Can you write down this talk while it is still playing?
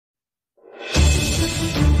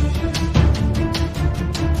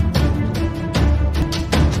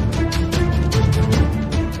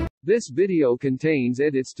This video contains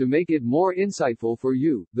edits to make it more insightful for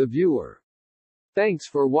you, the viewer. Thanks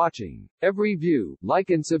for watching. Every view, like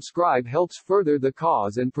and subscribe helps further the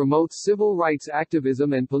cause and promotes civil rights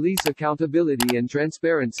activism and police accountability and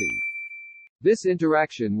transparency. This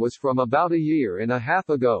interaction was from about a year and a half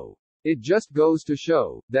ago. It just goes to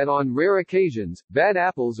show that on rare occasions, bad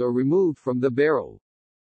apples are removed from the barrel.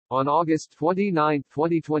 On August 29,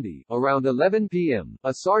 2020, around 11 p.m.,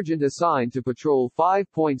 a sergeant assigned to patrol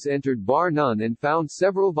 5 Points entered Bar None and found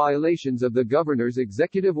several violations of the governor's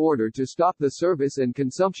executive order to stop the service and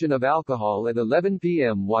consumption of alcohol at 11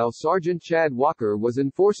 p.m. While Sergeant Chad Walker was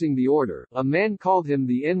enforcing the order, a man called him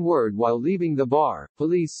the N-word while leaving the bar,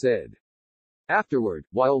 police said. Afterward,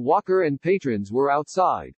 while Walker and patrons were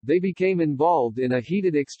outside, they became involved in a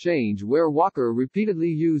heated exchange where Walker repeatedly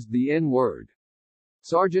used the N-word.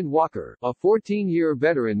 Sergeant Walker, a 14-year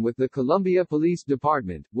veteran with the Columbia Police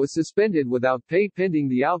Department, was suspended without pay pending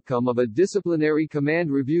the outcome of a disciplinary command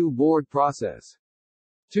review board process.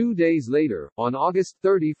 2 days later, on August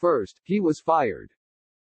 31, he was fired.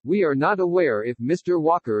 We are not aware if Mr.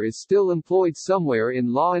 Walker is still employed somewhere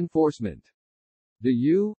in law enforcement. Do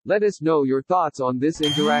you? Let us know your thoughts on this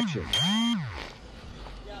interaction. Yeah,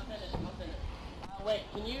 I'll send it. I'll send it. Wait,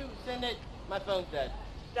 can you send it? My phone's dead.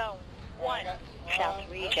 Zone 1, South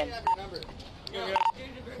Region.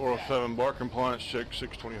 407 bar compliance check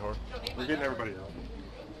 620 hard. We're getting everybody out.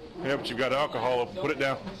 Yeah, but you've got alcohol. Put it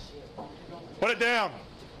down. Put it down.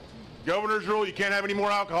 Governor's rule, you can't have any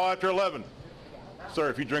more alcohol after 11.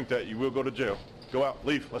 Sir, if you drink that, you will go to jail. Go out.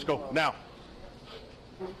 Leave. Let's go. Now.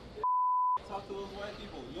 Talk to those white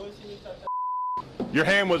people. You always see me touch that. Your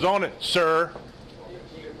hand was on it, sir.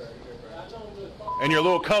 And you're a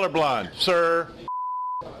little colorblind, sir.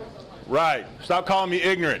 Right. Stop calling me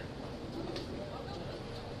ignorant.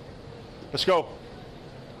 Let's go.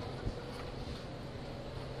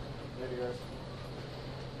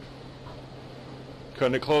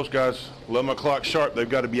 Cutting it close, guys. 11 o'clock sharp. They've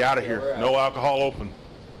got to be out of here. No alcohol open.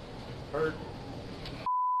 Heard.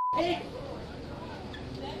 Hey.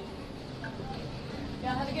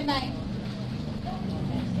 Y'all have a good night.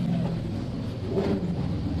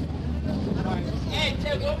 Hey,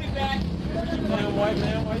 Tim, we'll be back. Damn white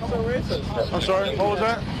man, why you so racist? I'm sorry, what was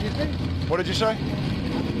that? What did you say?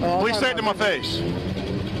 Please say it to my face.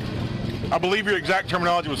 I believe your exact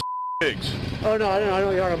terminology was pigs. Oh no, I don't know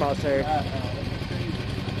what you're talking about, sir.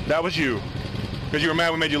 That was you. Because you were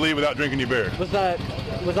mad we made you leave without drinking your beer. Was that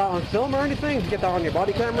on film or anything? Did you get that on your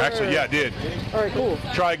body camera? Actually, yeah, I did. Alright, cool.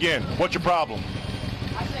 Try again. What's your problem?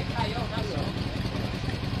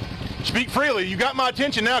 Speak freely. You got my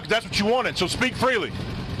attention now because that's what you wanted, so speak freely.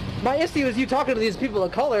 My issue is you talking to these people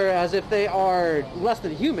of color as if they are less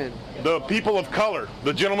than human. The people of color.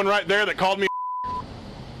 The gentleman right there that called me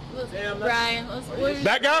Brian,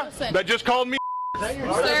 that guy that just called me Sir,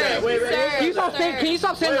 can you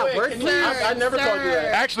stop saying that word, please? I never called you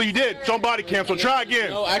that. Actually, you did. It's on body cam, so try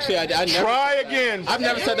again. No, actually, I never. Try again. I've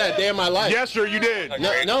never said that a day in my life. Yes, sir, you did.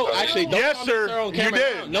 No, actually, don't yes, call sir, me on you camera.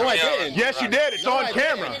 did. No, I didn't. Yes, you did. It's on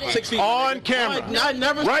camera. 6 feet. On camera. No, I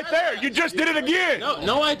never. Right there. You just did it again.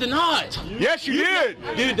 No, I did not. Yes, you did.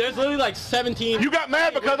 Dude, there's literally like 17. You got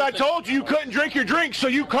mad because I told you couldn't drink your drink, so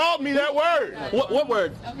you called me that word. What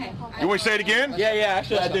word? Okay. You want to say it again? Yeah,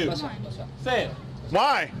 actually, I do. Say it.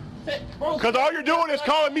 Why? Because all you're doing is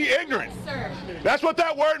calling me ignorant. Sir. That's what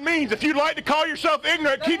that word means. If you'd like to call yourself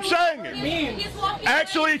ignorant, keep saying it.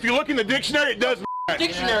 Actually, if you look in the dictionary, it does.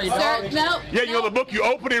 Dictionary, Sir, no. Yeah, you know the book you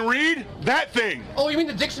open and read? That thing. Oh, you mean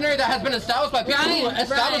the dictionary that has been established by people who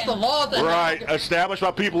established the law? Right, established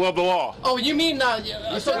by people of the law. Oh, you mean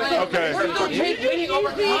Okay.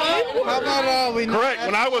 How about Correct.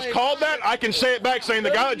 When I was called that, I can say it back saying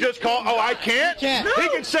the guy that just called, oh, I can't? He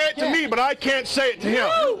can say it to me, but I can't say it to him.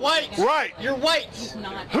 No, white. Right. You're white.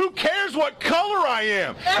 Who cares what color I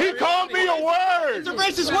am? He called me a word. It's a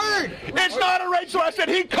racist word. It's not a racist. I said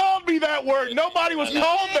he called me that word. Nobody was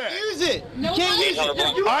called that. Use it. No, can't use it.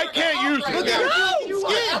 I can't use it. You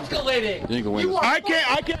are escalating. I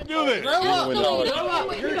can't do this. Grow up.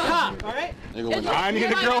 You're a cop, all right? I need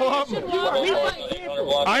to grow up.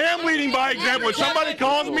 I am leading by example. If somebody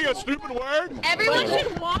calls me a stupid word, everyone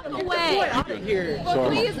should walk away.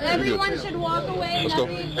 Please, everyone should walk away. let's go.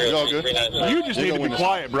 You all good? You just need to be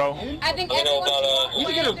quiet, bro. I think everyone should walk away. You need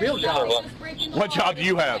to get a real job. What job do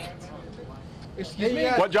you have?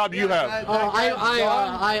 What job do you have? I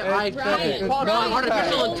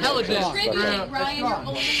artificial intelligence.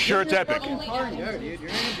 Sure, it's epic.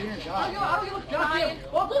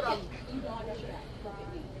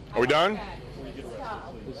 Are we done?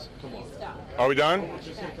 Are we done?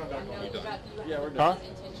 Huh?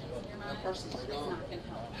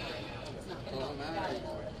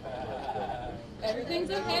 Everything's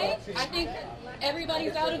okay. I think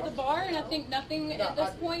everybody's out of the bar, and I think nothing at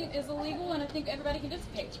this point is illegal, and I think everybody can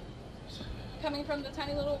dissipate. Coming from the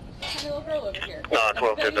tiny little girl over here. No,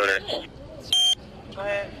 12 to 30. Go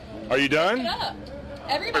ahead. Are you done? Pick it up.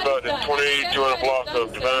 Everybody's About done. the 2200 block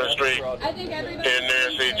of Divine Street. I think everybody. In there,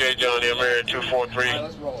 CJ John M. Area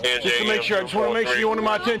 243. Just to make sure, I just want to make sure you wanted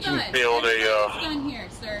my attention. Be on Done here,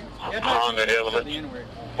 sir. Honda Element.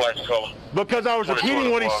 Black color. Because I was repeating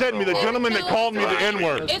what he said to me, the gentleman that called me the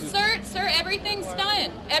N-word. It's sir, everything's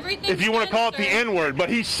done. Everything's If you want to call it the sir. N-word, but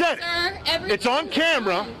he said it. Sir, it's on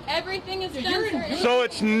camera. Everything is done, sir. So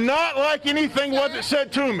it's not like anything wasn't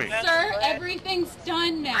said to me. Sir, everything's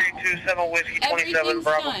done now. 327 Whiskey 27 Everything's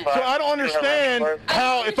Bravo done. 5. So I don't understand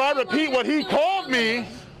how, if I repeat what he called me,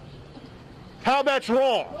 how that's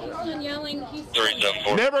wrong. He's done yelling. He's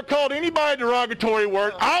 374. Never called anybody a derogatory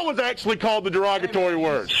word. I was actually called the derogatory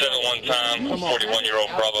word. 71 time, 41-year-old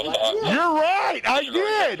Bravo 5. You're right. I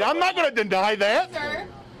did. I'm not going to deny that. Sir,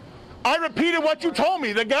 I repeated what you told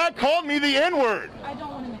me. The guy called me the N-word. I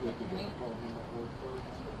don't want to make a complaint.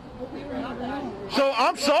 We were not that. So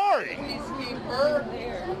I'm sorry.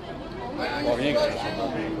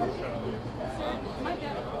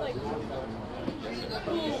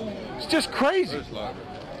 It's just crazy.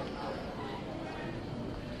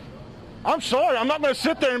 I'm sorry. I'm not going to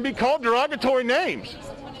sit there and be called derogatory names.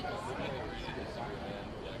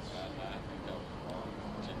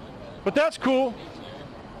 But that's cool.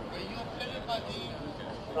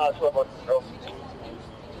 No, 12 girl.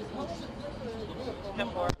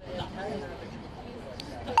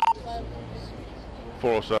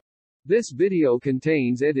 This video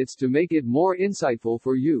contains edits to make it more insightful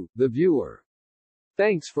for you, the viewer.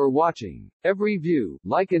 Thanks for watching. Every view,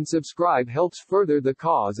 like and subscribe helps further the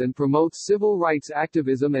cause and promotes civil rights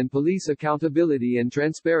activism and police accountability and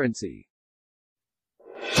transparency.